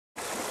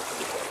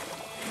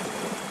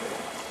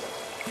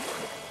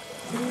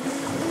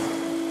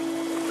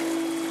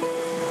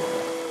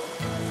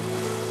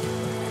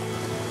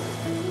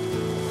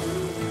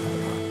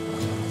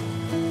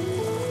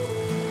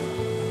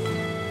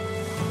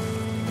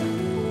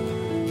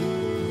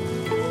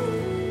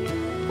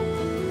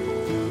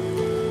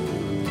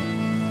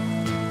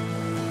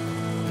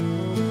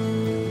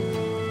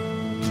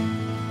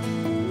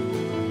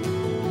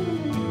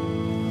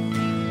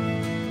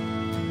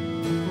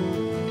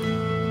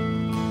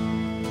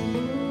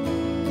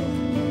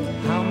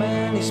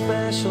many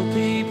special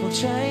people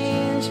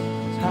change,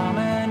 how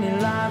many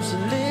lives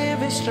are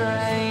living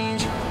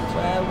strange.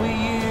 Where were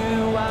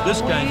you?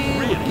 This game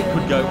really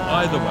could go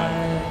either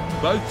way.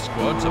 Both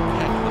squads are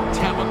packed with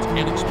talent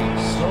and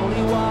experience.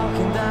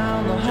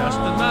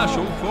 Justin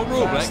Marshall for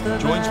All Black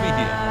joins me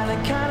here.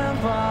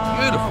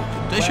 Beautiful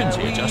conditions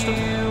here, Justin.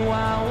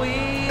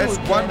 It's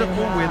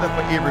wonderful weather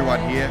for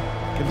everyone here.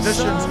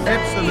 Conditions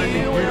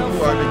absolutely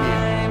beautiful over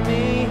here.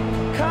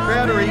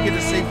 Crowd are eager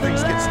to see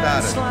things get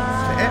started.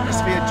 The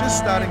atmosphere just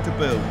starting to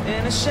build.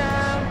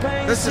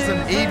 This is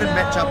an even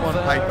match-up on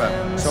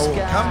paper, so it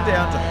will come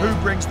down to who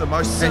brings the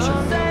most passion.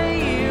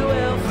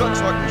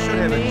 Looks like we should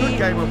have a good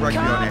game of rugby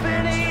on our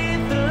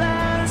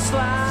hands.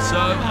 So,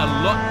 a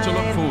lot to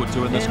look forward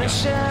to in this game.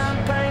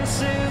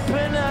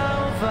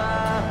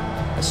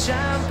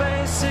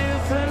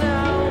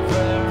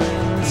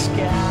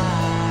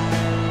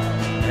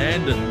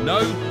 And in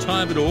no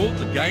time at all,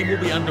 the game will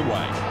be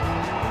underway.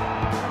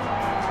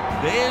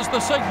 There's the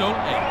signal,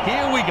 and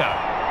here we go.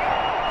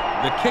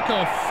 The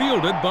kickoff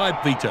fielded by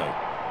Vito.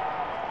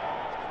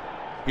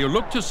 He'll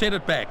look to set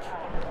it back.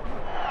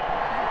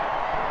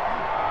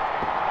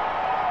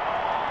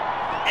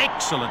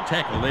 Excellent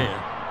tackle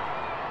there.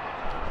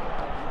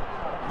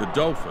 The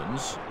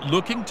Dolphins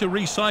looking to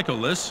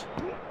recycle this.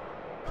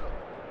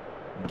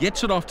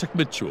 Gets it off to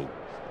Mitchell.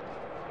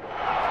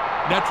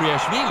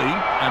 Natriashvili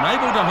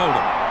unable to hold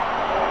him.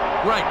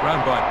 Great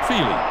run by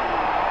Feely.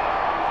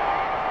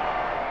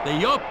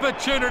 The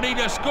opportunity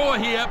to score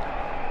here.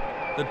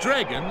 The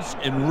Dragons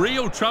in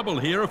real trouble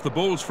here if the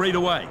ball's freed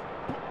away.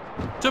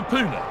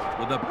 Tapuna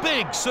with a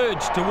big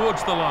surge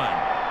towards the line.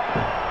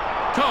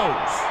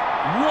 Coles,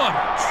 what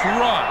a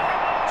try.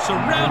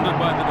 Surrounded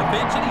by the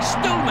defence, and he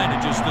still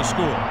manages to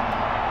score.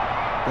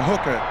 The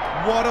hooker,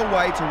 what a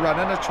way to run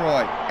in a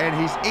try, and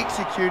he's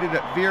executed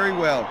it very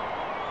well.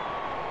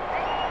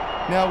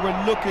 Now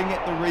we're looking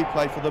at the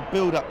replay for the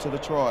build-up to the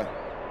try.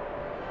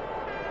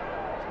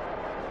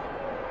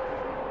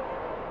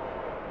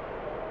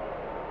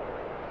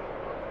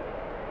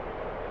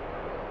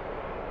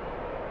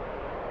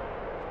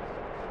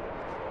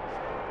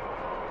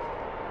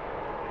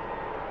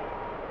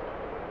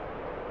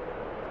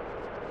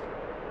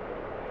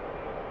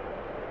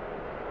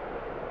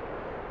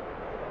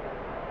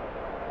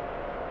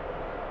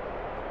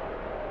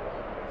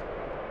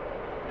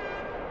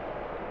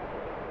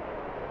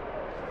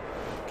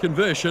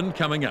 Conversion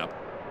coming up.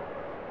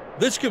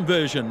 This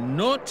conversion,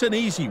 not an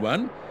easy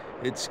one.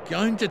 It's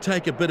going to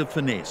take a bit of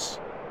finesse.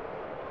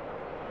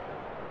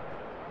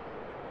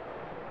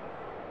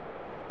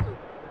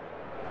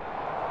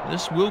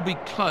 This will be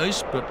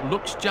close, but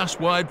looks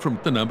just wide from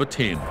the number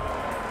 10.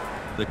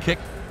 The kick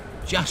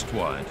just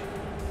wide.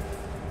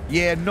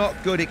 Yeah, not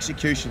good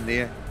execution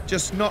there.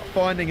 Just not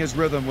finding his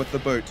rhythm with the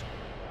boot.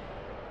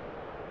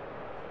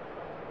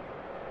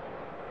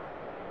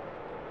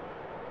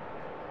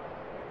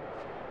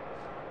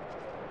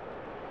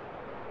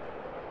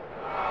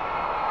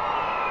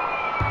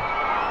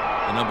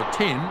 Number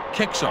 10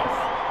 kicks off.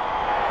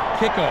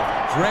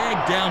 Kick-off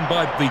dragged down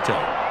by Vito.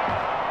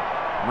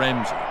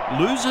 Ramsey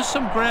loses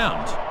some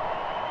ground.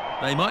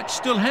 They might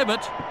still have it.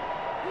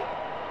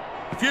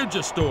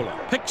 Fugistaller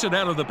picks it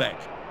out of the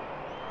back.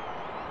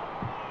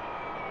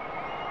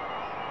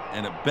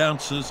 And it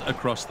bounces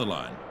across the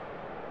line.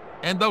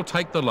 And they'll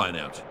take the line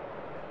out.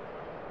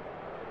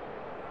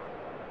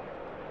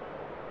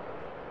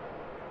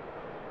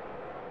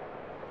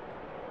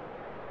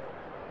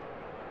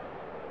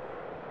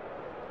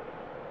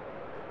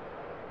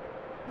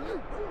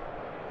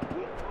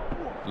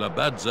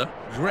 Labadza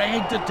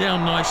dragged it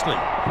down nicely.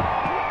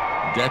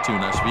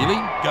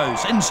 Datunashvili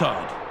goes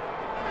inside.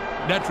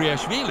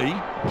 Natriashvili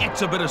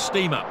gets a bit of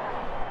steam up.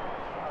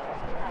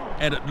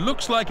 And it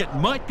looks like it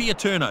might be a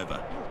turnover.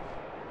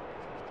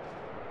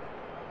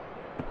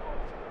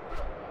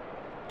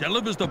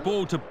 Delivers the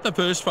ball to the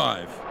first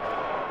 5.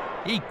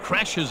 He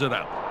crashes it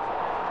up.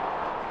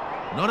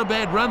 Not a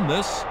bad run,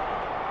 this.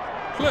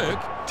 Clerk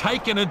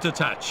taken into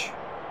touch.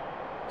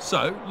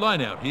 So,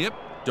 line out here,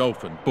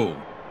 Dolphin ball.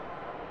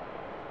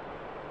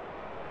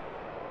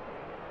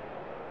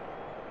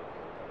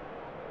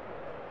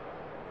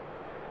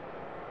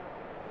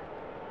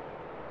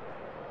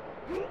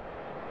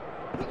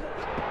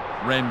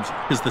 Ramsey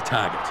is the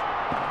target.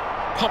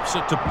 Pops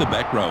it to the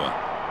back rower.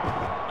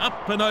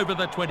 Up and over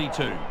the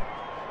 22.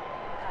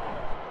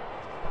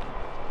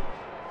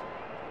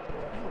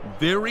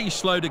 Very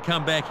slow to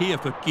come back here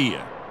for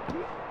Gear.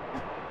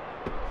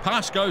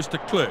 Pass goes to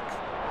Clerk.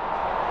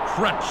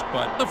 Crunched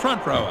by the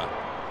front rower.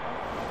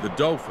 The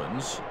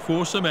Dolphins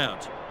force him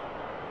out.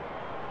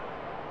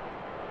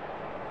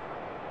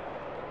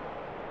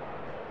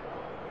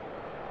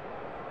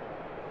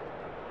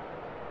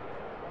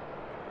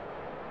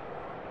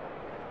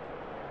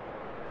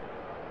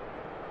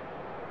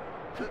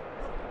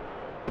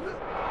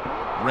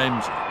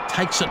 Ramsey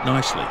takes it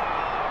nicely.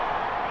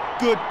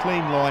 Good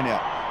clean line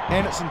out,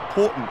 and it's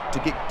important to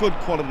get good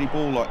quality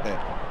ball like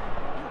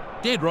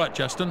that. Dead right,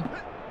 Justin.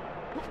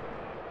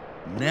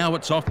 Now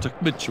it's off to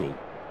Mitchell.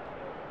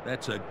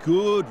 That's a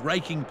good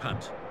raking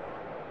punt.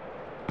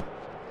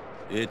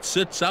 It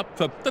sits up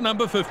for the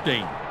number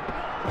 15.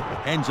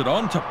 Hands it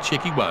on to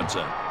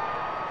Chekiwadze.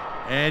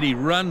 And he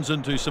runs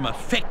into some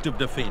effective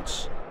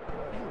defence.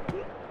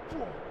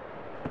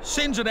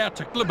 Sends it out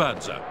to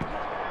Glibadze.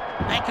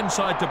 Back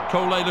inside to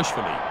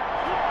Kolelishvili.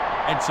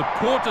 And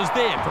support is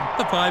there from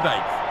the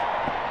 5/8.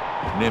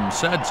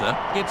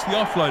 Nemsadze gets the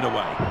offload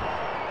away.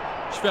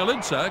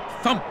 Shvelidze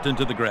thumped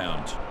into the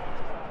ground.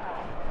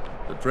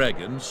 The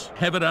Dragons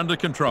have it under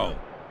control.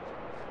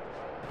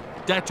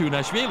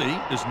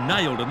 Datunashvili is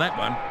nailed in that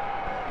one.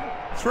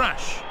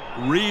 Thrush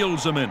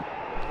reels him in.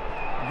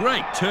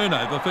 Great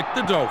turnover for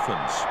the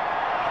Dolphins.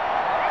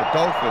 The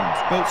Dolphins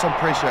built some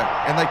pressure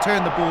and they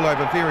turned the ball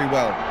over very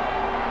well.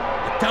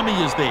 The dummy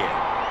is there.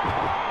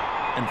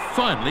 And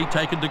finally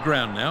taken to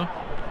ground now.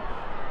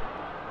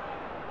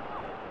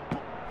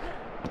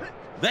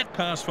 That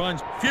pass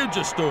finds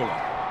Fujistaller.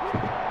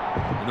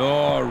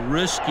 Oh,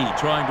 risky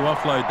trying to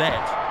offload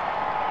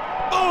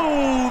that.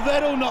 Oh,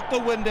 that'll knock the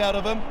wind out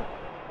of him.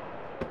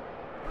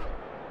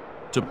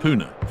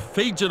 Tapuna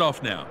feeds it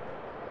off now.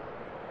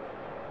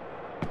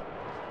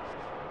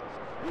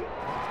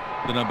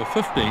 The number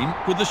 15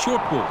 with the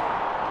short ball.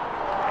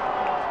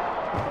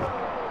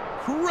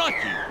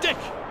 Crikey, Dick!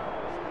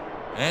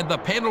 And the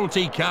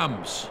penalty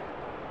comes.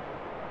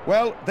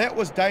 Well, that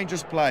was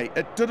dangerous play.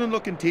 It didn't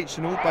look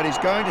intentional, but he's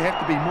going to have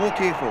to be more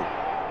careful.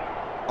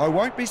 I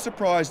won't be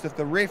surprised if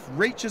the ref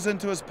reaches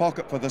into his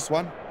pocket for this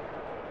one.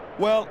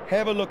 Well,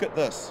 have a look at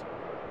this.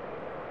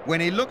 When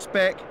he looks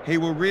back, he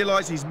will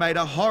realise he's made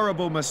a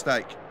horrible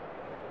mistake.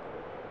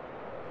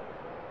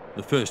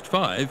 The first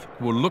 5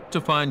 will look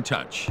to find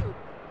touch.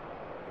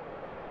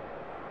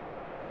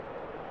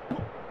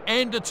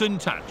 And it's in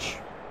touch.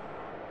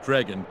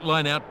 Dragon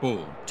line out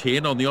ball.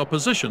 10 on the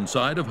opposition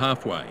side of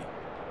halfway.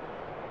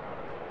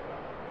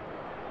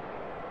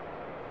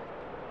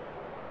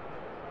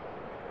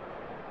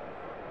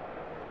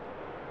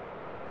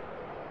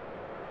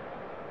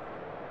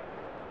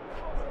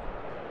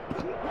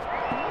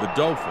 The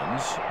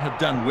Dolphins have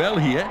done well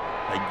here.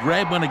 They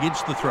grab one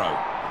against the throw.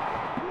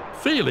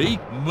 Feely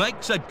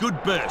makes a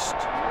good burst.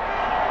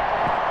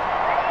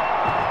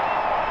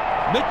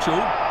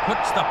 Mitchell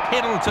puts the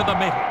pedal to the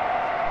metal.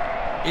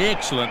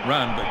 Excellent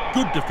run, but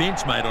good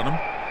defence made on him.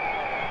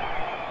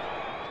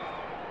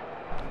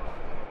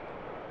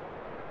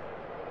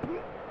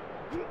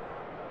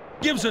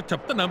 Gives it to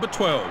the number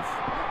 12.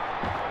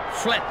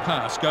 Flat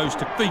pass goes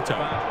to Vito.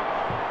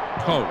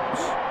 Coles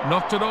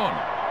knocked it on.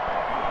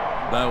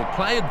 They'll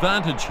play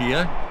advantage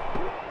here.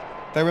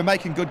 They were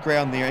making good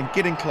ground there and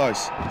getting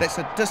close. That's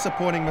a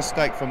disappointing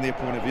mistake from their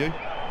point of view.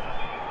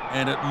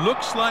 And it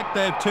looks like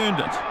they've turned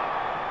it.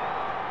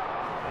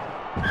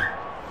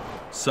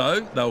 So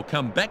they'll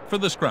come back for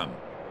the scrum.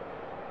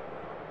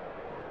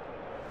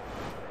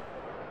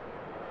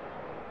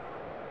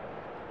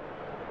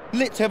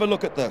 Let's have a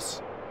look at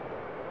this.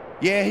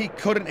 Yeah, he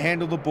couldn't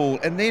handle the ball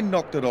and then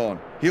knocked it on.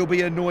 He'll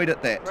be annoyed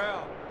at that.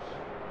 Crouch.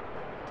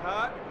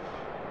 Touch.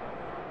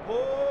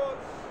 Pause.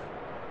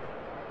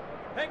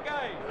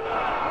 Engage.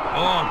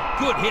 Oh,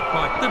 good hit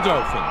by the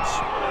Dolphins.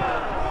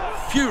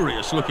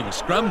 Furious looking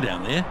scrum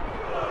down there.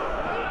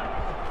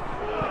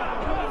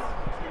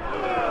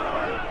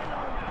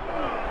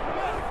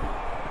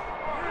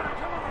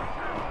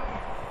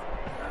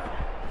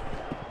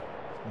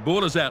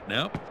 Ball is out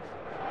now.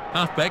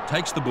 Halfback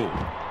takes the ball.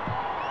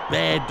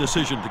 Bad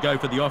decision to go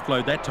for the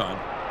offload that time.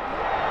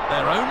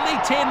 They're only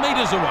 10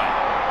 metres away.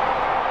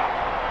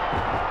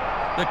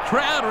 The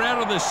crowd are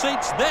out of their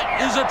seats. That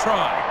is a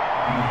try.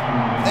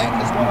 That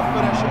is what a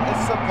finisher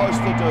is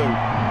supposed to do.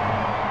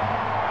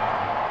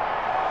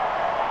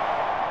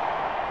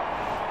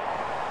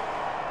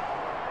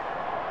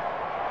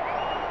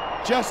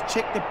 Just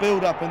check the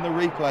build-up in the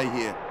replay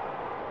here.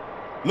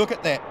 Look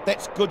at that.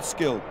 That's good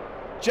skill.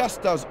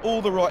 Just does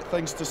all the right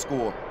things to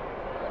score.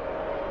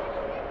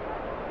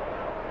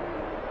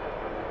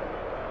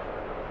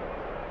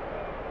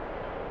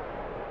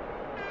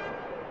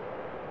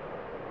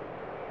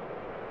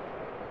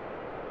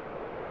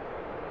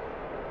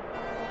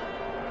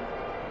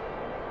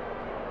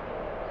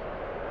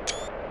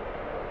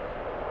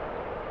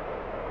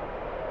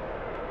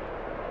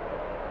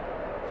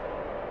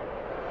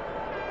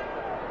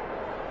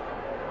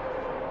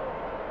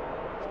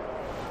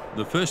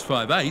 The first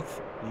 5/8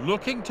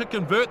 looking to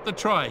convert the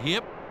try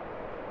here.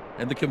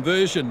 And the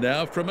conversion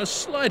now from a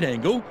slight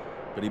angle,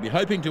 but he'll be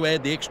hoping to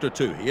add the extra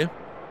 2 here.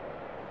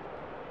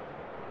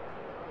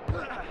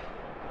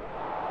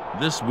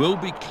 This will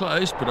be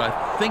close, but I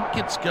think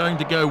it's going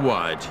to go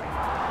wide.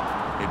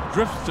 It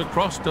drifts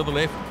across to the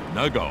left,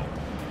 no goal.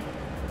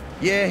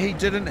 Yeah, he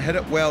didn't hit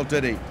it well,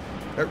 did he?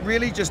 It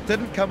really just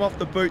didn't come off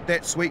the boot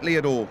that sweetly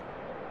at all.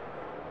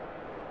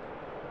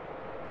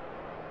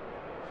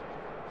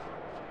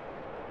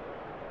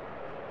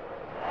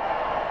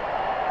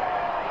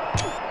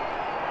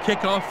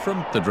 Kick-off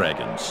from the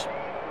Dragons.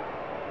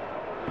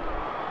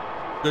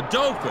 The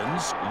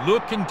Dolphins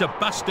looking to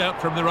bust out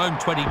from their own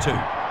 22.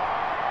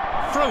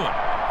 Fruin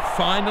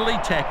finally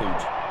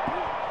tackled.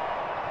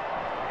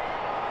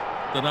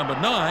 The number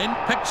 9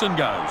 picks and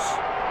goes.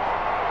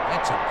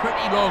 That's a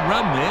pretty long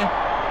run there.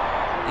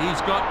 He's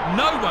got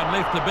no one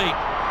left to beat.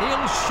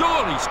 He'll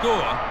surely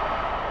score.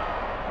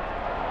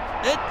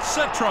 It's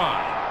a try.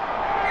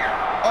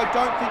 I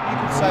don't think you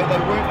can say they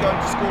weren't going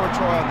to score a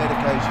try on that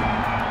occasion.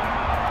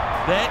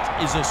 That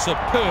is a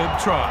superb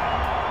try.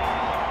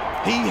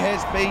 He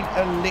has been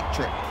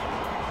electric.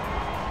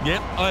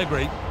 Yep, I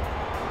agree.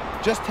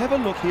 Just have a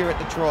look here at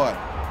the try.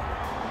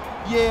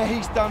 Yeah,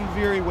 he's done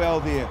very well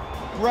there.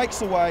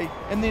 Breaks away,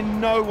 and then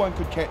no one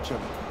could catch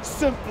him.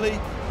 Simply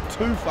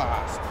too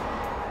fast.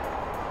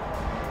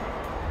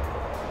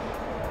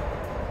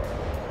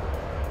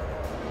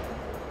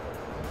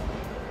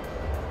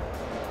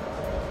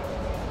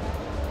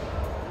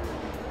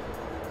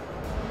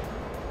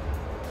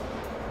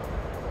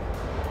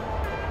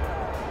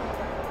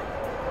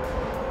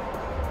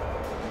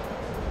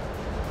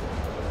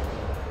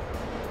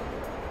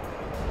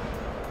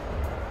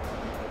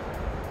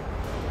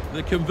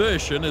 The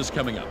conversion is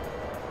coming up.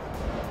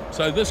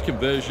 So this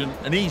conversion,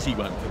 an easy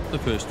one for the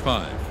first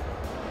 5.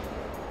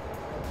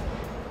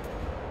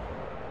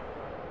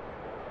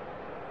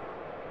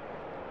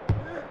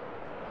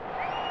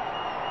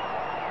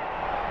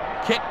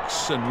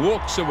 Kicks and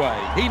walks away.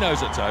 He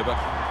knows it's over.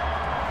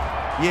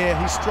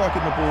 Yeah, he's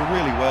striking the ball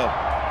really well.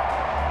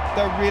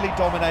 They're really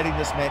dominating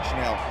this match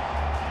now.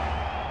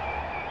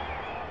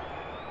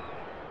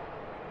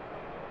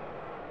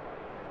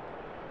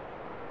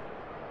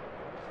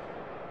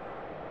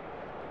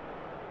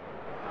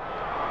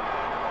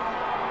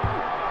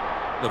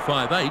 The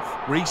 5/8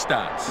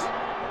 restarts.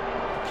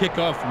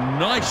 Kick-off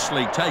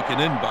nicely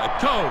taken in by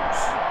Coles.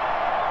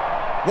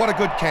 What a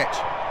good catch.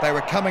 They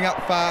were coming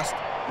up fast.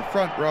 The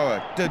front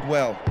rower did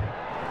well.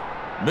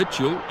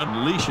 Mitchell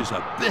unleashes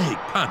a big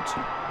punt.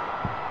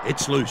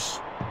 It's loose.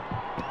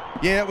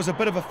 Yeah, it was a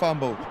bit of a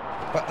fumble,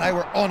 but they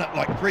were on it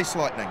like grease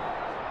lightning.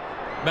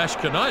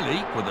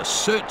 Mashkanile with a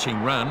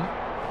searching run.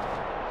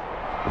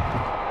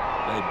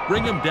 They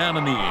bring him down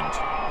in the end.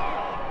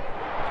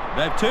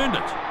 They've turned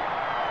it.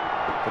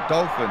 The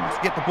Dolphins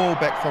get the ball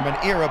back from an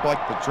error by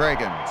the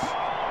Dragons.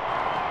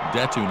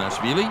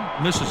 Drakonas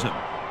misses him.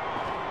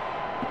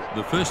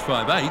 The first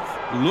 5/8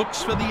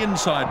 looks for the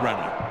inside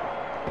runner.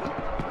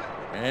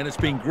 And it's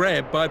been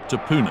grabbed by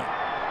Tapuna.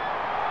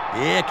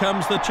 Here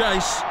comes the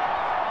chase.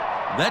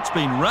 That's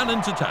been run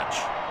into touch.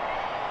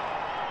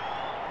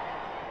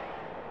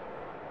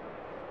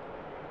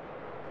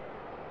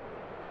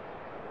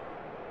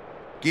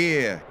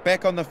 Yeah,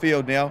 back on the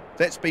field now.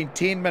 That's been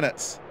 10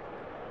 minutes.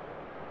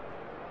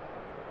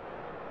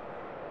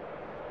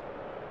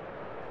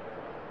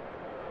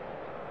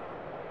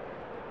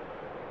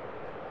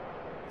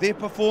 Their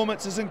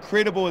performance is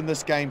incredible in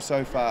this game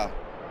so far.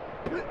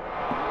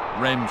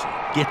 Ramsey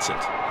gets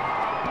it.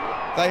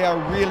 They are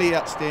really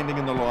outstanding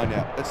in the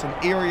line-out. It's an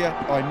area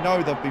I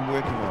know they've been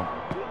working on.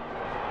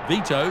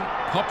 Vito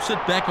pops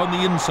it back on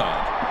the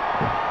inside.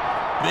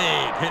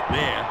 Big hit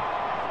there.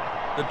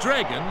 The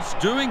Dragons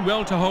doing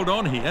well to hold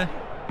on here.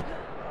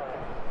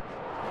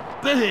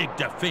 Big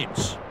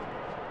defence.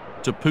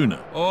 Tapuna.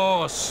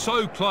 Oh,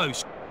 so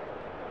close.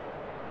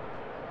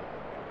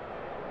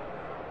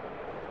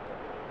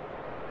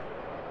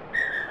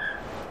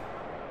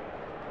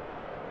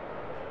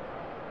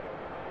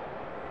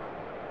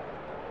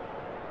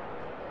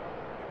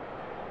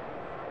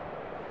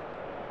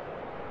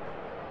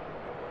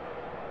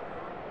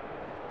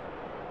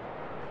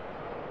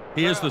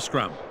 Here's the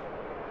scrum.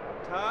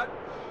 Touch.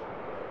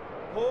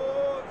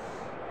 Pause.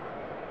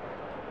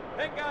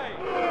 Engage.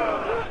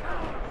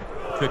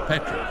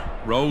 Kirkpatrick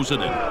rolls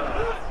it in.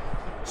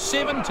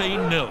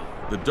 17-0.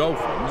 The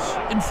Dolphins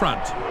in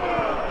front.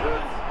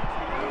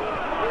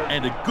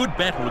 And a good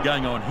battle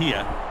going on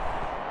here.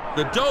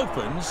 The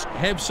Dolphins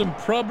have some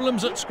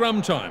problems at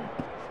scrum time.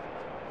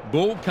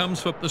 Ball comes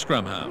for the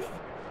scrum half.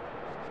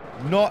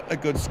 Not a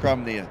good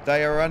scrum there.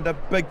 They are under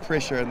big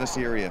pressure in this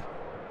area.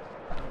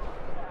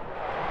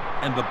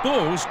 And the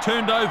ball's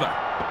turned over.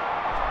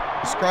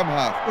 Scrum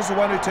half was the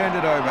one who turned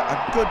it over.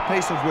 A good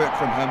piece of work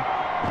from him.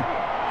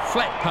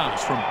 Flat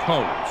pass from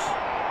Coles.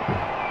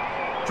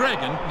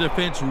 Dragon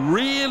defence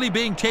really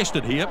being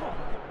tested here.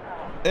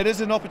 It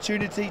is an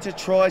opportunity to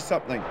try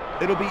something.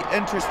 It'll be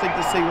interesting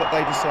to see what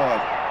they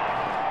decide.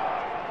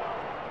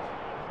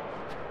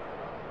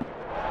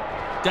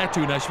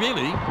 Drakonas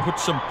put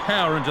some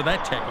power into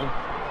that tackle.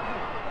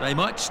 They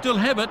might still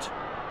have it.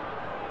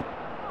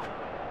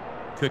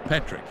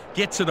 Kirkpatrick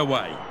gets it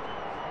away.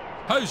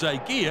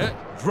 Jose Gear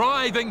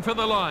driving for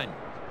the line.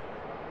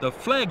 The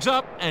flag's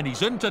up and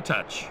he's into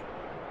touch.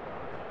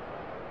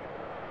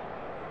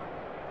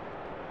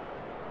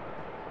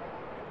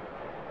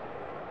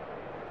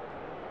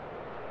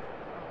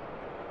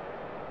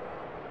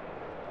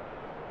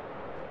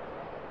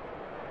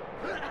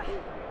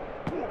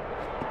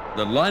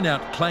 The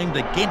line-out claimed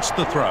against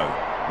the throw.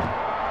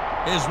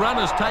 His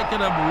runner's taken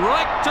him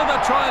right to the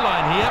try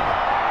line here.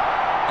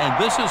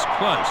 And this is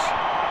close.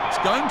 It's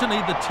going to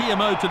need the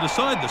TMO to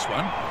decide this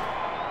one.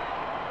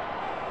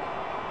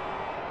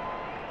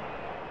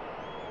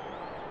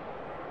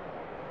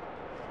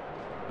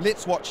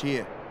 Let's watch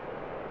here.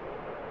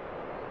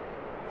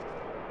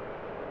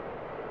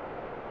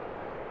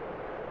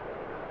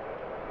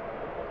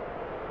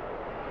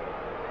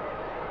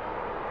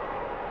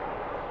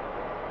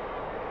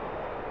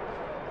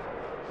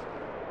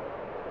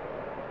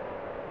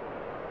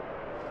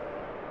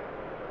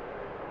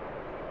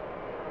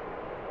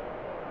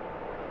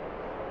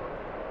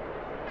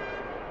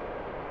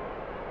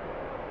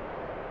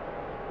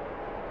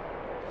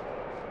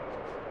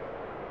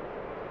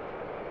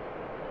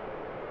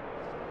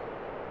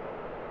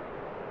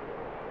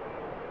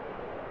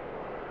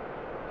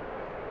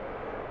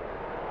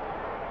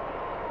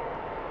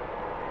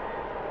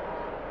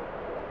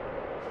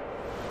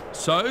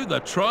 So the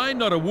try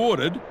not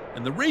awarded,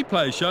 and the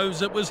replay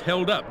shows it was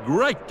held up.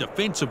 Great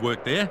defensive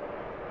work there.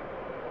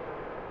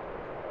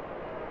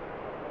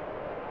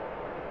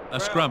 A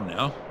scrum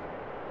now.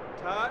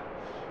 Touch.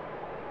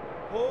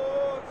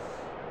 Pause.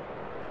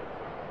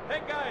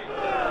 Engage.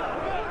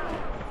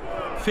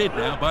 Fed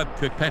now by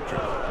Kirkpatrick.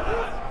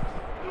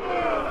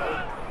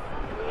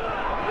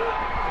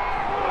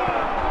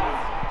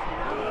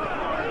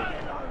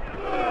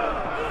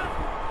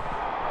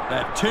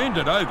 They've turned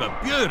it over.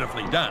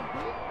 Beautifully done.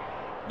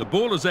 The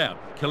ball is out,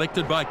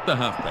 collected by the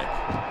halfback.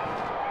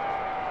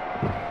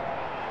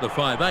 The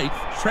 5'8",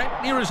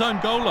 trapped near his own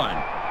goal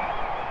line.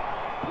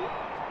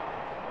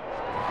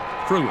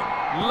 Through him.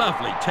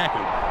 Lovely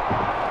tackle.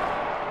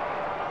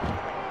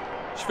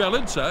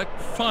 Schvelitzer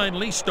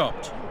finally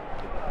stopped.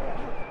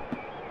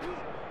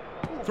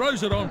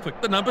 Throws it on for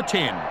the number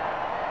 10.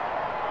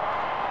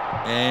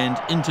 And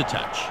into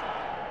touch.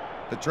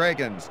 The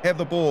Dragons have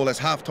the ball as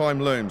half-time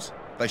looms.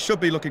 They should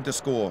be looking to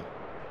score.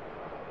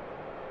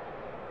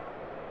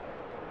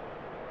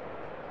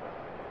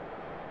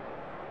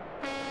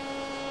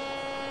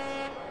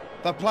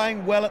 They're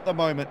playing well at the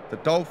moment, the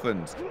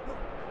Dolphins.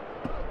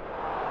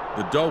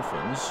 The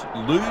Dolphins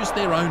lose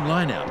their own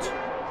line-out.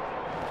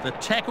 The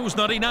tackle's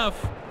not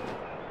enough.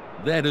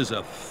 That is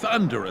a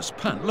thunderous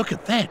punt. Look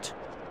at that.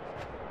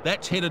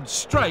 That's headed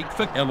straight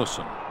for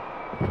Ellison.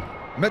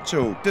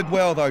 Mitchell did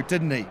well though,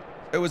 didn't he?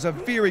 It was a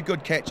very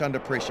good catch under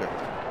pressure.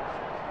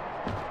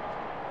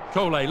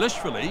 Cole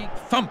Lishvili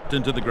thumped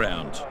into the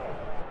ground.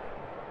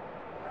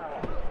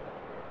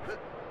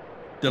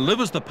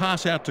 Delivers the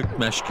pass out to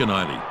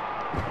Mashkanaili.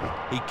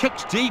 He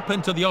kicks deep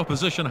into the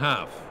opposition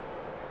half.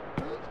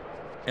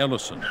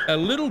 Ellison, a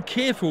little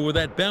careful with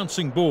that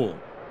bouncing ball.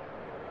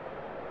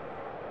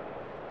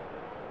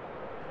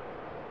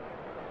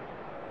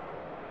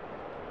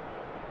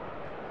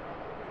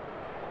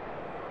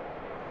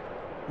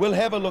 We'll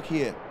have a look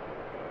here.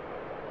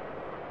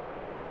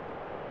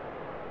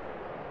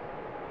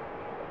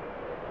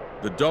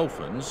 The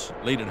Dolphins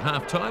lead at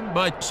half-time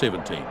by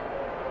 17.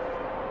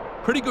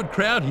 Pretty good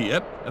crowd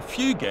here, a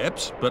few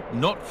gaps, but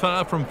not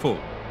far from full.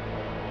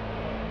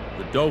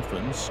 The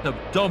Dolphins have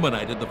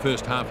dominated the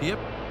first half here.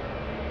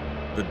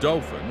 The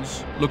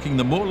Dolphins looking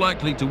the more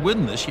likely to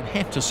win this, you'd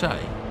have to say.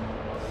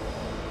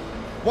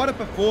 What a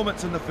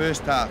performance in the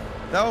first half.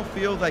 They'll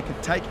feel they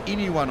could take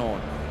anyone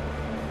on.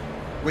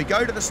 We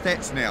go to the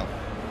stats now.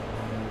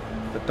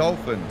 The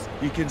Dolphins,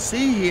 you can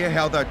see here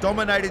how they're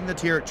dominating the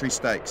territory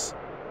stakes.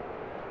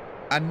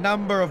 A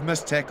number of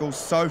missed tackles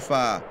so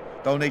far.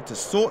 They'll need to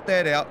sort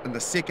that out in the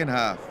second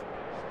half.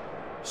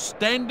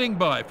 Standing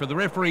by for the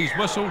referee's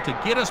whistle to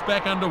get us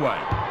back underway.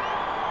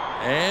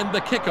 And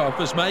the kickoff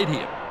is made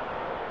here.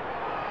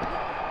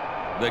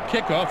 The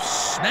kickoff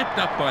snapped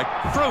up by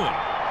Fruin.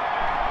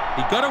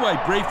 He got away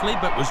briefly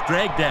but was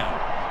dragged down.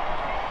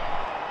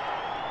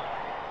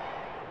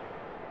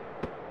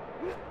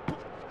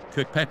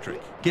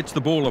 Kirkpatrick gets the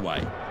ball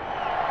away.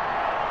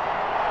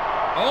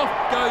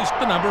 Off goes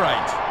the number 8,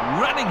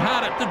 running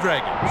hard at the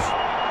Dragons.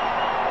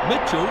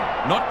 Mitchell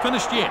not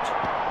finished yet.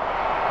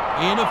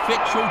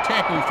 Ineffectual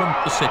tackle from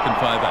the second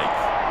 5'8".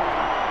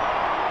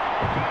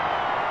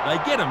 They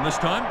get him this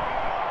time.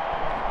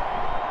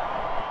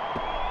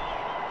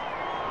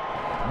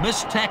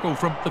 Missed tackle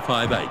from the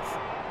 5'8".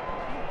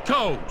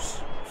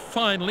 Coles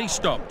finally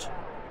stopped.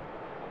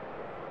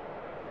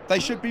 They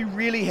should be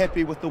really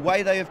happy with the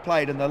way they have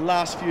played in the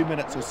last few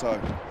minutes or so.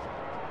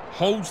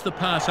 Holds the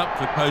pass up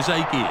for Jose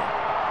Gear.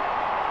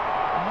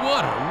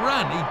 What a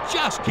run, he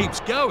just keeps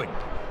going.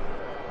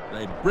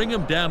 They bring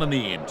him down in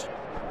the end.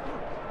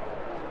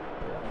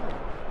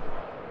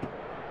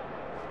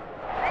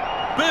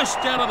 Burst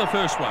out of the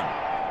first one.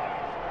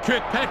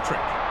 Kirkpatrick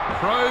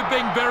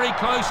probing very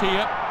close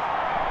here.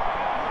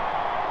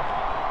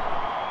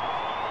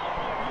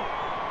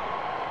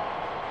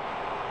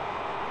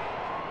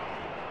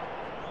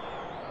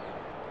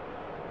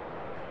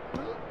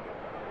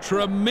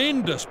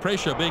 Tremendous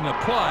pressure being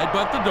applied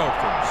by the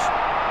Dolphins.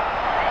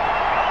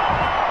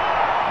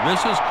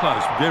 This is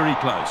close, very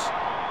close.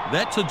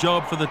 That's a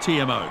job for the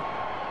TMO.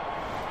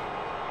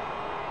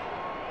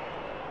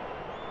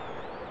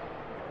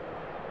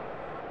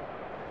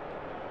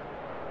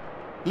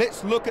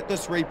 Let's look at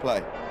this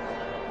replay.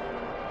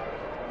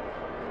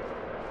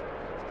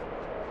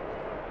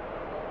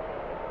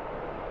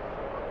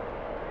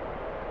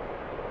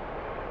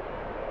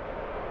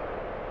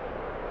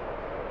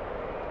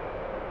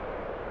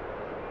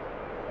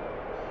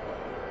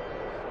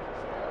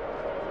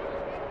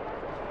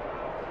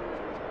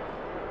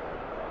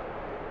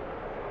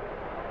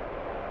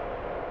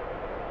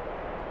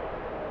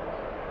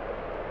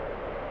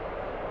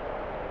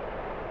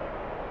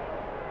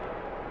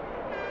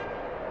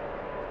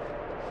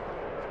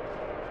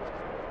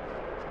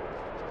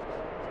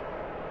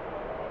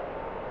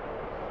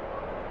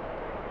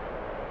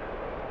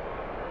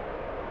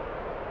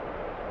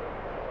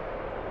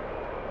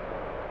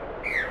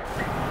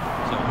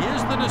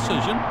 The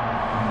decision.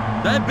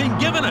 They've been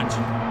given it.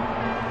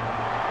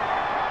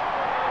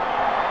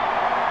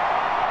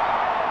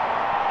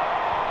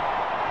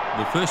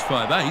 The first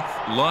 5/8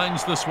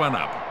 lines this one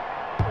up.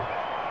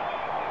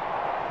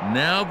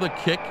 Now the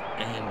kick,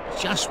 and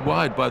just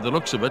wide by the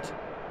looks of it.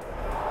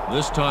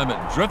 This time it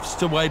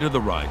drifts away to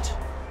the right.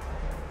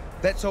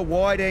 That's a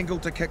wide angle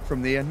to kick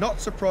from there.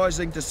 Not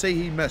surprising to see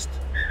he missed.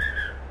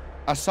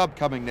 A sub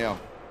coming now.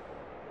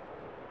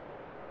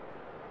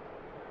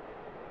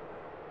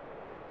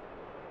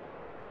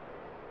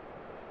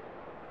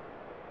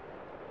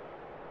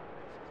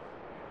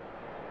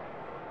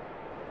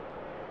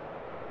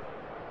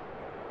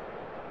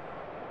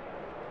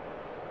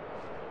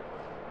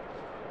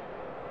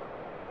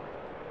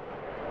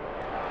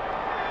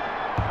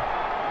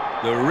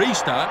 The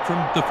restart from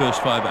the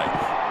first 5/8.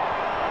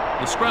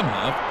 The scrum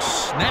half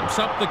snaps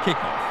up the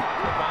kickoff.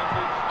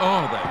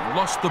 Oh, they've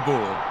lost the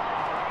ball.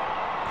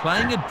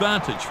 Playing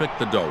advantage for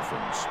the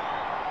Dolphins.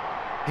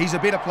 He's a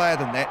better player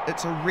than that.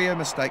 It's a rare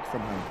mistake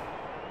from him.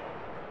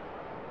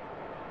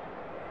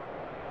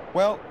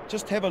 Well,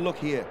 just have a look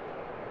here.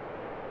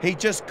 He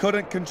just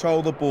couldn't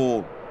control the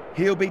ball.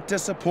 He'll be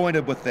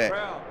disappointed with that.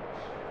 Crouch.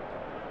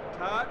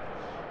 Touch.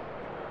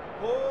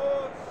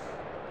 Pause.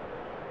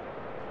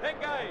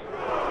 Engage.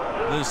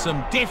 There's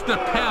some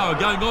definite power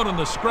going on in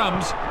the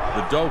scrums.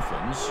 The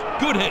Dolphins,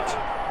 good hit.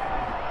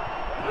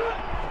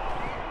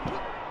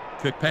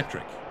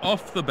 Kirkpatrick,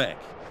 off the back.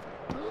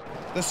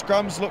 The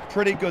scrums look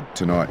pretty good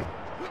tonight.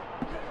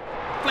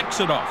 Flicks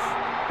it off.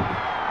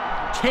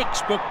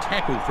 Textbook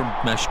tackle from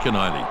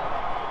Mashkanaili.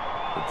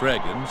 The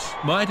Dragons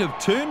might have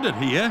turned it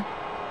here.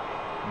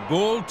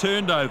 Ball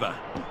turned over.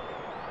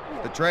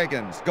 The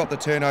Dragons got the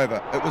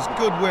turnover. It was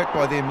good work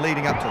by them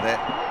leading up to that.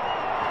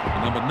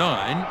 Number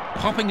 9,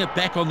 popping it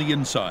back on the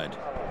inside.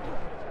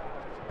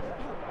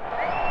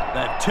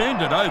 They've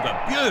turned it over.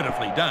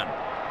 Beautifully done.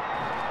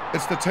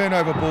 It's the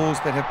turnover balls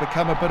that have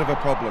become a bit of a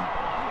problem.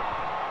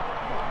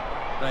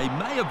 They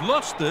may have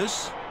lost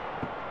this.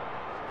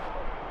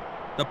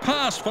 The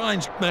pass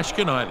finds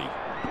Mashkanaili.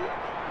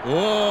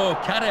 Oh,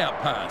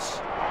 cut-out pass.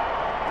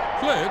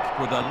 Clerk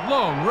with a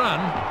long run.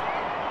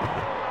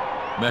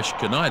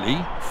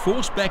 Mashkanaili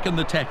forced back in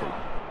the tackle.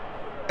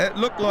 It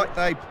looked like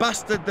they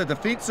busted the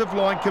defensive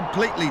line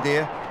completely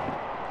there.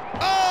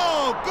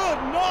 Oh,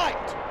 good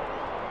night!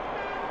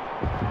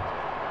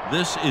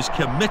 This is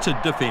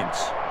committed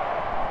defence.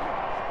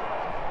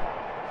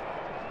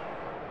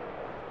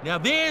 Now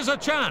there's a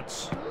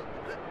chance.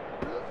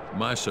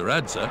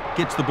 Maisaradza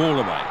gets the ball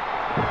away.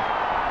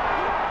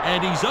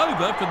 And he's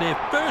over for their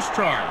first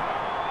try.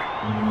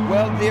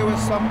 Well, there were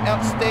some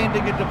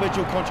outstanding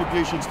individual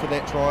contributions to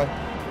that try.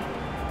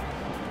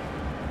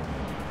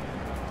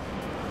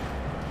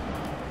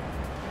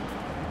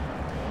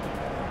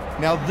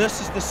 Now this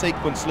is the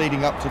sequence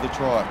leading up to the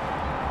try.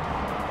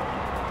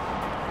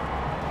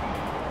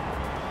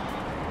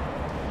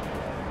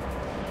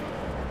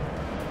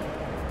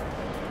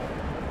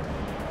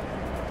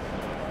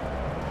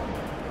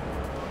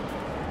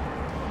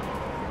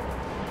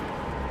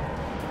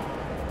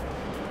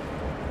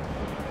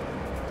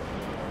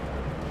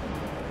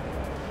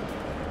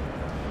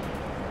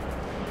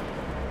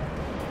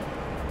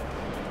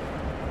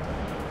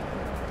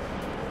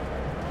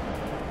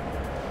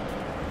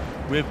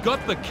 We've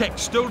got the kick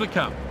still to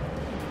come.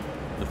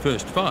 The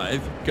first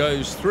 5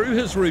 goes through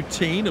his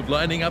routine of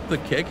lining up the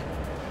kick.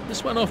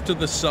 This one off to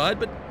the side,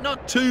 but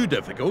not too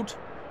difficult.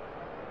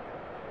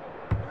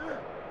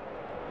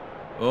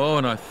 Oh,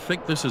 and I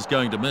think this is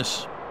going to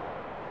miss.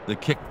 The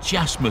kick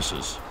just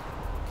misses.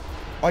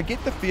 I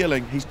get the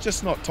feeling he's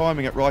just not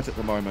timing it right at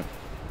the moment.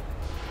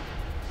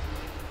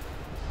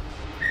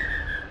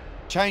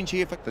 Change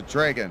here for the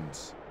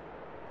Dragons.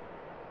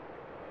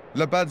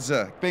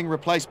 Labadza being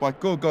replaced by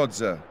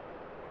Gorgodza.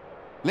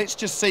 Let's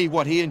just see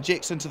what he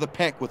injects into the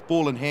pack with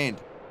ball in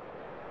hand.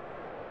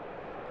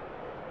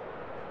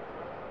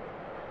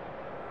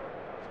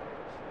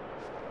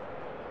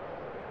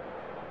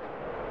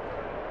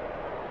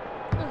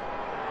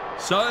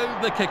 So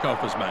the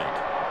kickoff is made.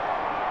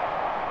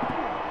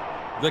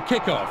 The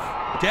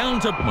kickoff down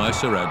to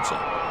Maisaradza.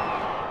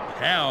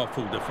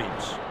 Powerful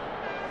defence.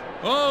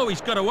 Oh,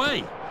 he's got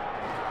away.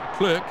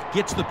 Clerk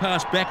gets the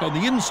pass back on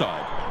the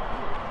inside.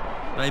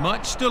 They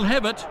might still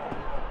have it.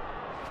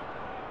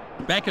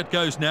 Back it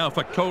goes now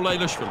for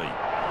Koleilashvili.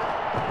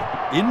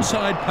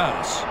 Inside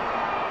pass.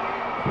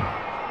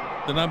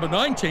 The number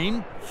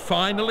 19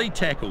 finally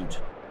tackled.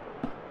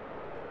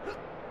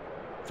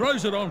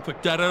 Throws it on for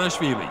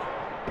Daranashvili.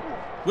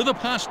 With a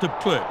pass to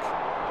Clerk.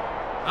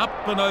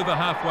 Up and over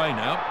halfway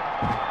now.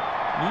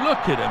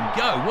 Look at him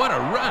go. What a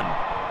run.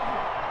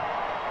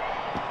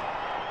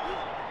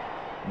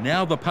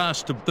 Now the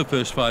pass to the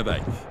first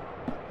 5/8.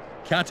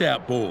 Cut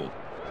out ball.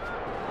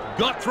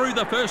 Got through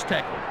the first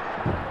tackle.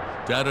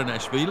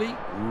 Daranashvili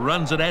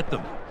runs it at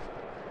them.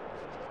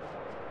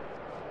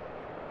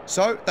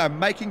 So they're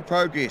making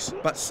progress,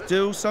 but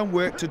still some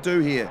work to do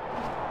here.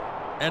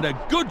 And a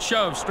good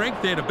show of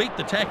strength there to beat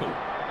the tackle.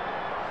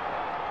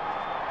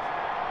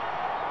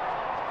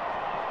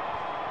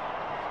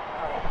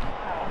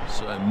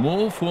 So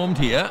more formed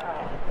here.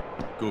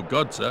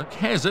 Gorgodza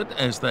has it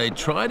as they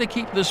try to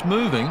keep this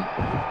moving.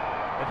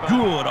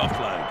 Good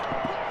offload.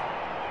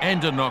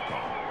 And a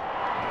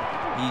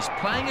knock-on. He's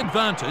playing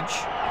advantage.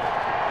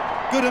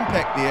 Good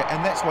impact there,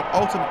 and that's what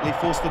ultimately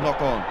forced the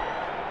knock-on.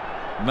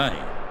 May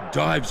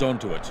dives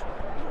onto it.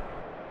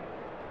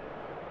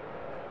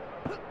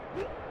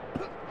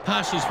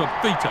 Passes for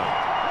Vito.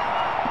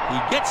 He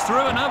gets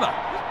through another.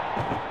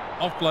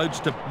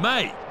 Offloads to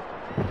May.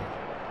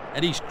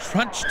 And he's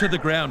crunched to the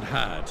ground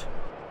hard.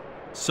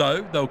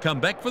 So they'll come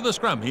back for the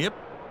scrum here.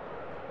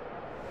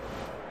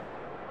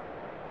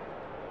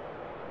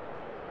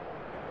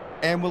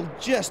 And we'll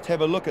just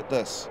have a look at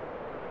this.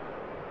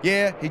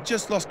 Yeah, he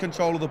just lost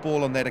control of the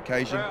ball on that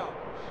occasion. Crouch.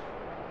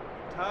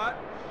 Touch.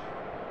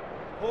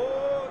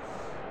 Pause.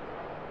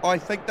 I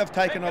think they've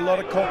taken a lot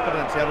of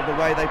confidence out of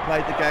the way they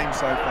played the game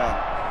so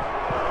far.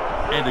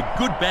 And a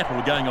good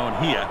battle going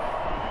on here.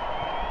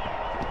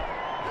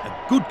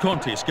 A good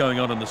contest going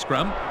on in the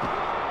scrum.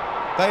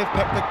 They have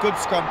picked a good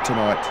scrum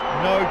tonight,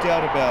 no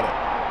doubt about it.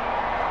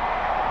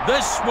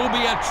 This will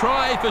be a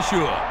try for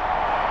sure.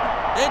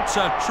 It's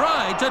a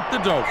try to the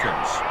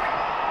Dolphins.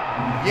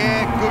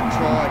 Yeah, good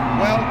try.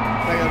 Well,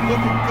 they are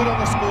looking good on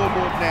the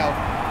scoreboard now.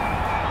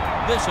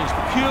 This is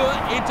pure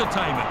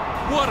entertainment.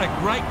 What a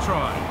great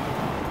try.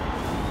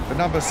 The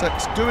number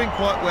 6 doing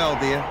quite well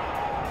there.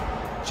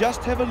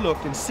 Just have a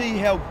look and see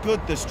how good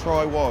this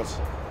try was.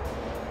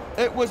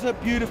 It was a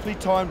beautifully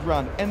timed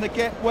run, and the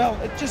gap, well,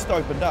 it just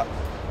opened up.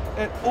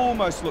 It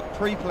almost looked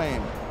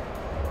pre-planned.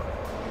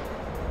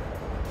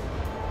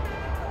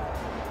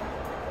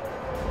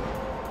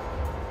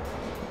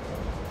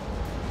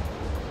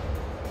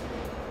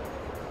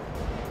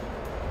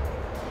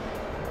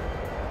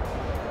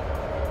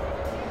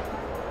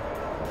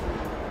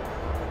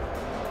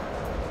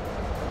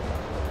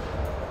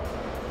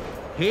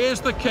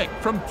 Here's the kick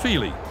from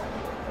Tbilisi.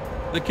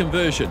 The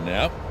conversion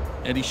now,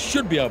 and he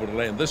should be able to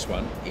land this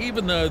one,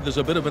 even though there's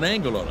a bit of an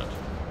angle on it.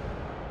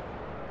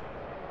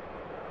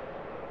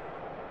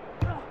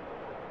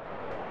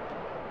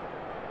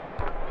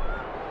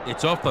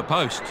 It's off the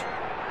post.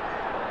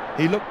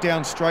 He looked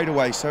down straight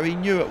away, so he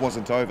knew it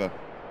wasn't over.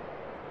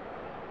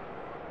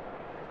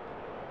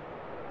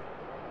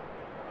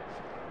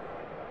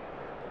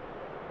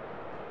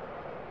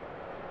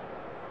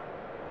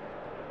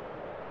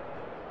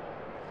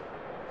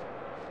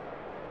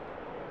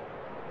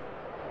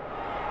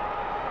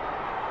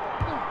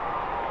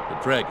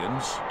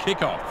 Dragons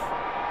kick off.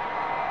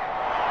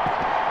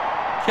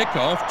 Kick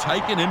off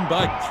taken in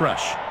by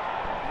Thrush.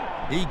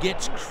 He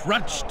gets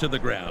crunched to the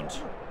ground.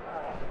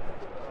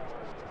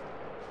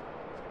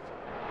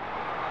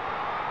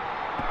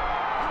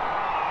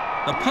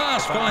 The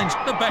pass finds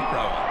the back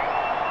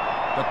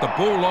rower, but the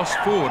ball lost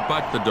forward by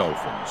the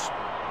Dolphins.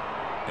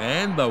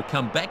 And they'll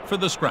come back for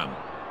the scrum.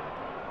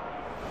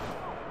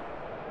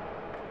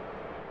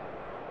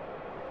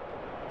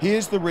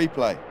 Here's the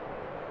replay.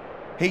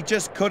 He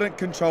just couldn't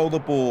control the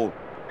ball.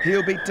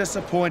 He'll be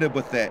disappointed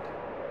with that.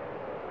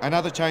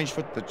 Another change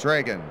for the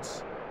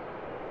Dragons.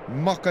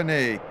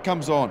 Mokane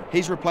comes on.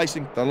 He's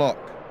replacing the lock.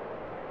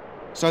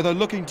 So they're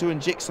looking to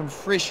inject some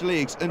fresh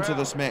legs into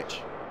this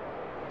match.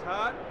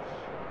 Touch.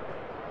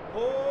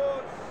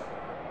 Pause.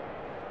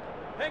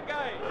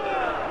 Engage.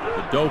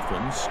 The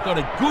Dolphins got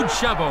a good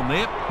shove on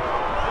there.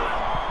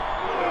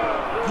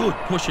 Good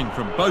pushing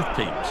from both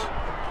teams.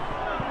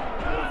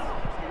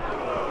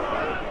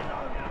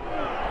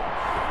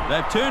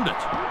 They've turned it.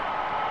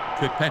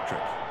 Kirkpatrick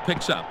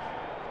picks up.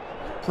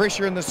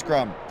 Pressure in the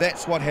scrum.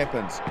 That's what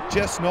happens.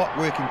 Just not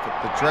working for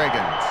the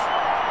Dragons.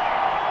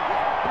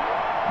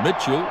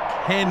 Mitchell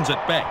hands it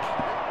back.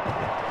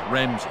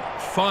 Ramsey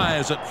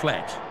fires it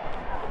flat.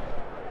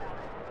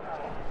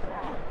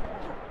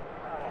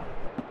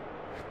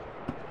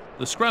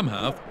 The scrum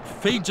half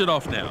feeds it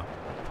off now.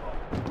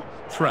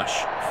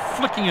 Thrush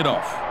flicking it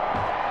off.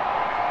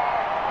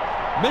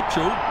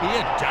 Mitchell,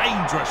 here,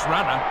 dangerous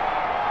runner.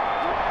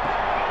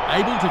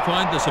 Able to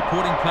find the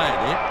supporting player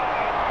there.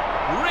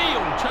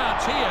 Real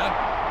chance here.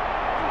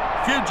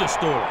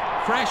 Fujistory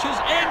crashes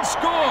and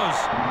scores.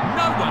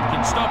 No one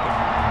can stop him.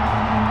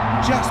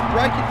 Just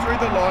breaking through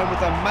the line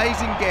with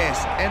amazing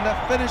gas, and the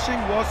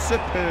finishing was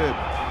superb.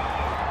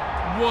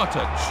 What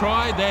a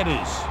try that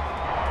is.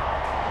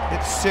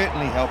 It's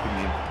certainly helping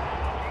them.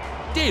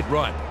 Dead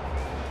right.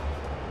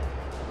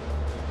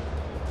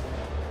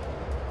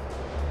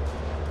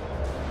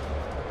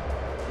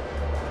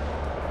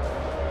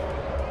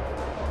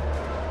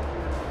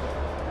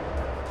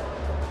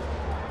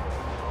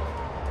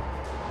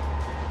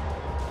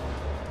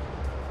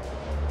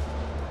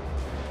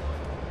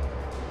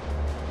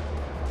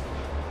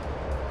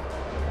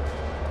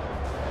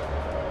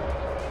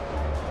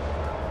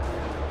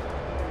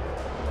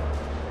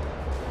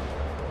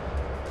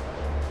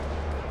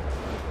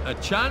 A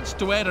chance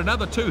to add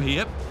another 2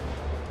 here.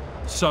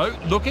 So,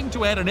 looking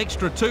to add an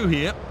extra 2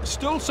 here.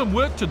 Still some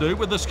work to do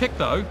with this kick,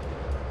 though.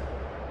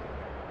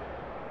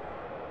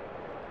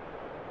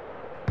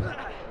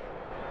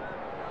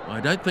 I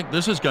don't think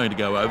this is going to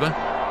go over.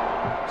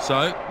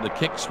 So, the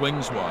kick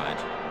swings wide.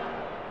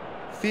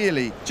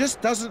 Fairly just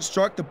doesn't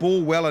strike the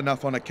ball well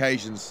enough on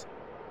occasions.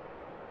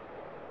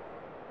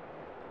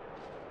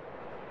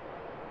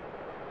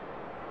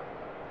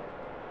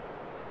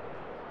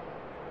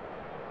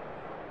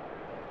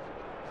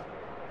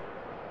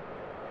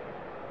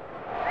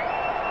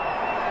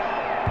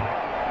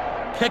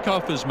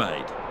 Kickoff is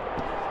made.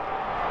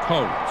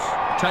 Coles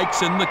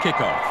takes in the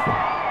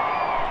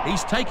kickoff.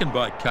 He's taken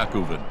by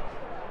Kakuven.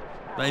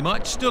 They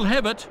might still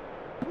have it.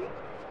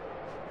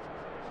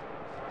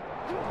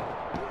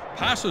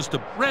 Passes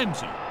to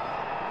Ramsey.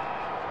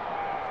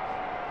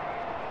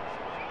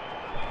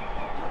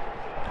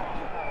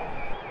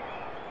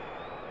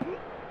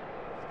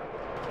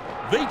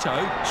 Vito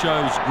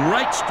shows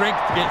great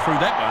strength to get through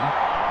that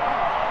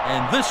one.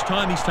 And this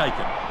time he's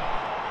taken.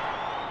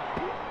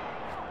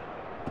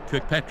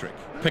 Kirkpatrick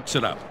picks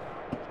it up.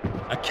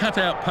 A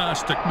cutout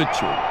pass to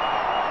Mitchell.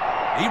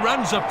 He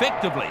runs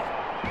effectively.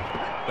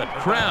 But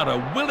crowd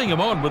are willing him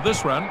on with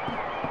this run.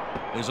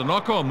 There's a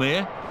knock-on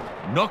there.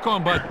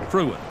 Knock-on by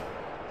Fruin.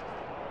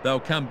 They'll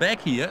come back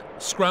here,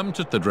 scrum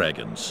to the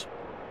Dragons.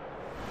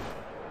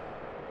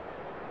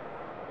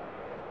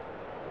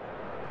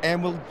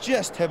 And we'll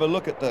just have a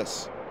look at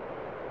this.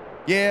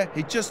 Yeah,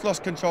 he just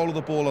lost control of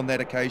the ball on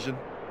that occasion.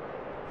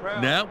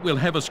 Now we'll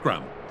have a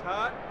scrum.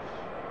 Touch.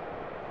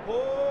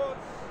 Pause.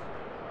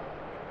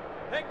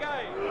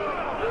 Engage.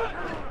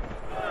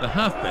 The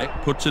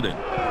halfback puts it in.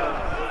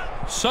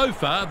 So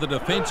far, the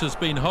defence has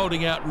been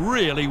holding out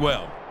really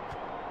well.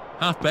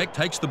 Halfback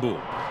takes the ball.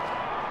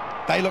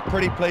 They look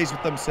pretty pleased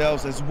with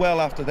themselves as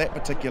well after that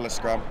particular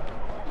scrum.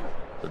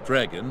 The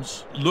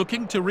Dragons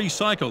looking to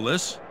recycle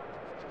this.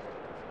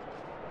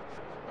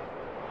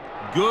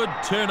 Good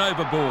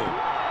turnover ball.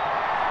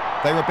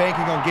 They were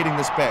banking on getting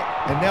this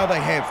back, and now they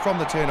have from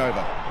the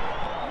turnover.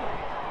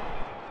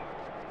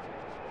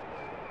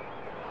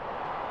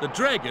 The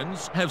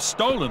Dragons have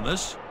stolen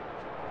this.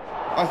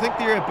 I think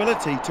their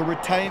ability to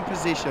retain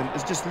possession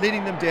is just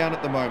letting them down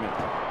at the moment.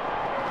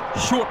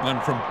 Short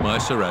one from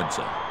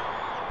Maisaradze.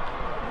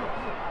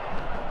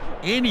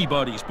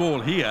 Anybody's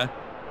ball here,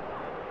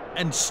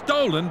 and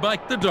stolen by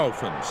the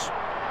Dolphins.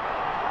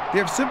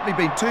 There have simply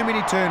been too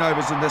many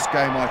turnovers in this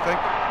game, I think.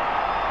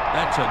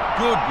 That's a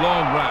good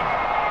long run.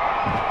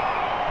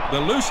 The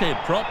loose head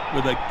prop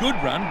with a good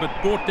run, but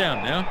brought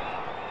down now.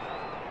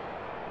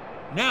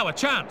 Now a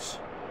chance.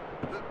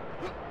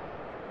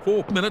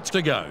 4 minutes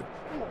to go.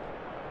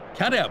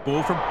 Cut-out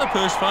ball from the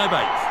first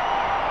 5/8.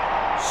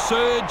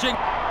 Surging.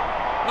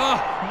 Oh,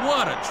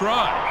 what a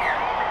try.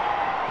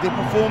 Their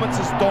performance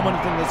is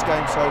dominant in this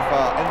game so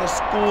far, and the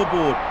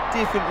scoreboard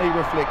definitely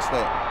reflects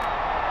that.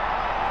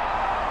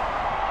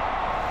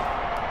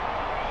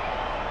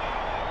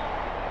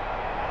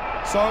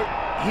 So,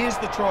 here's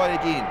the try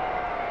again.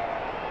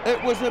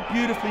 It was a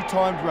beautifully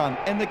timed run,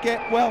 and the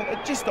gap, well,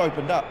 it just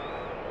opened up.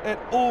 It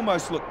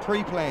almost looked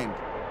pre-planned.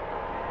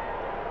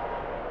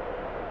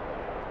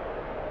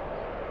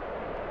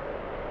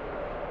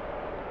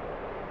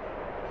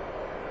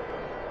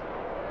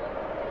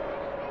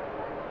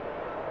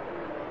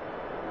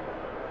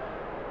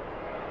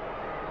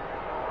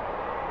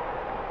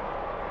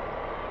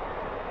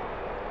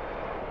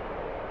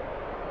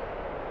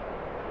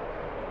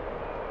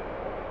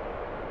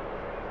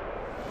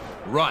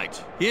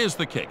 Right, here's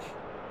the kick.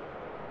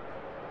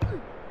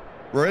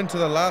 We're into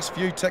the last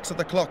few ticks of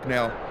the clock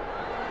now.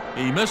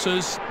 He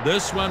misses,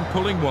 this one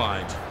pulling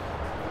wide.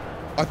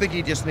 I think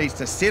he just needs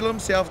to settle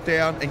himself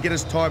down and get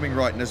his timing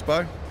right,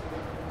 Nisbo.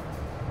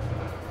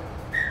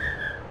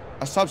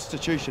 A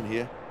substitution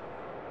here.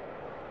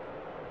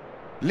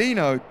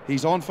 Lino,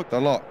 he's on for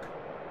the lock.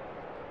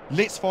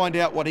 Let's find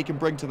out what he can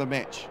bring to the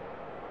match.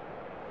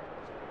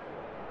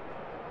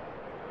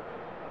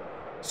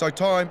 So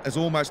time is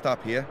almost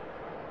up here.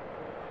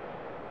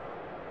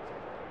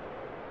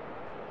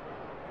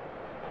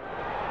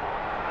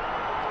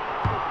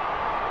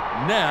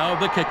 Now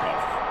the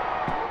kickoff.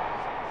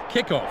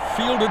 Kickoff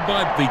fielded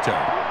by Vito.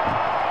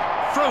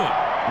 Fruin,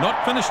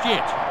 not finished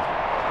yet.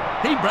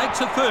 He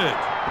breaks a third.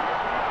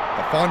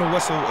 The final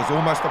whistle is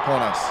almost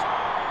upon us.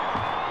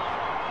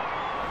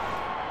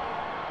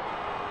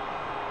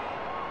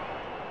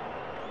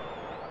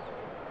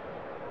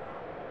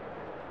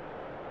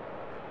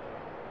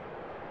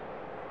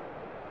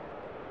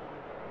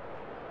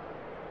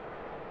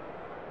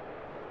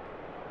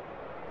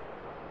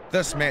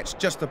 This match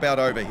just about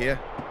over here.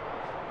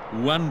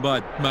 Won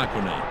by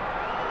Makone.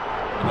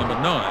 Number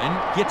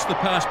 9 gets the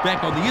pass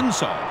back on the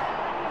inside.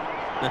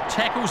 The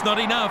tackle's not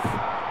enough.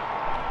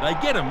 They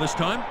get him this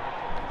time.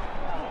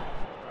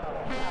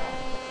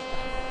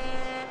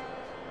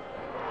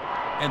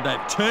 And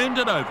they've turned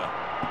it over.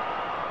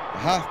 The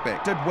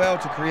halfback did well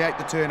to create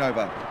the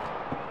turnover.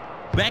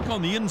 Back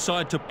on the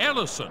inside to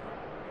Allison.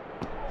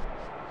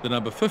 The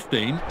number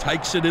 15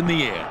 takes it in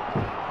the air.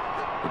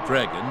 The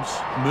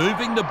Dragons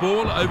moving the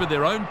ball over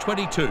their own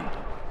 22.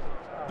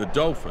 The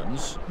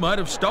Dolphins might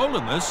have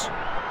stolen this.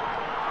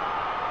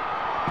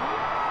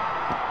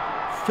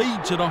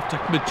 Feeds it off to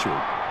Mitchell.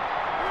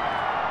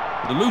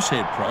 The loose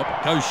head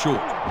prop goes short.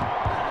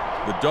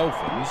 The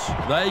Dolphins,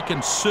 they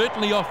can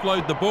certainly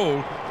offload the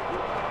ball.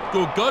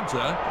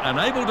 Gorgodza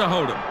unable to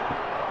hold him.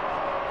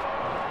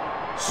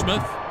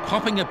 Smith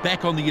popping it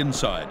back on the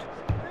inside.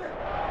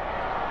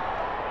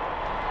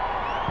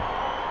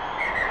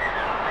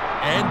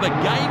 And the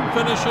game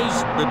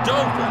finishes, the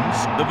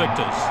Dolphins the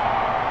victors.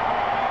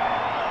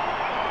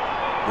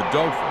 The The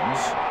Dolphins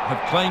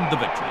have claimed the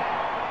victory.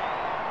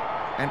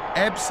 An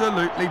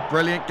absolutely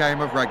brilliant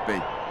game of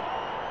rugby.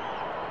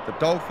 The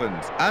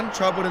Dolphins,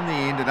 untroubled in the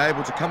end and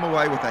able to come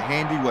away with a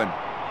handy win.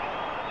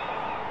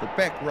 The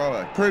back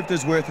rower proved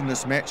his worth in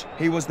this match.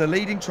 He was the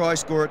leading try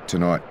scorer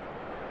tonight.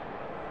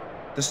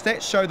 The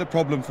stats show the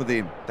problem for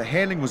them. The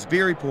handling was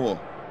very poor.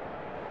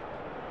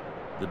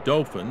 The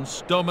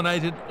Dolphins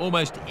dominated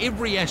almost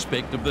every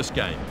aspect of this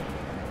game.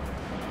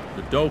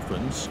 The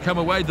Dolphins come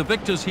away the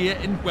victors here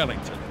in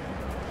Wellington.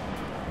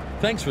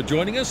 Thanks for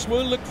joining us.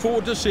 We'll look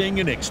forward to seeing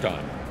you next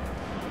time.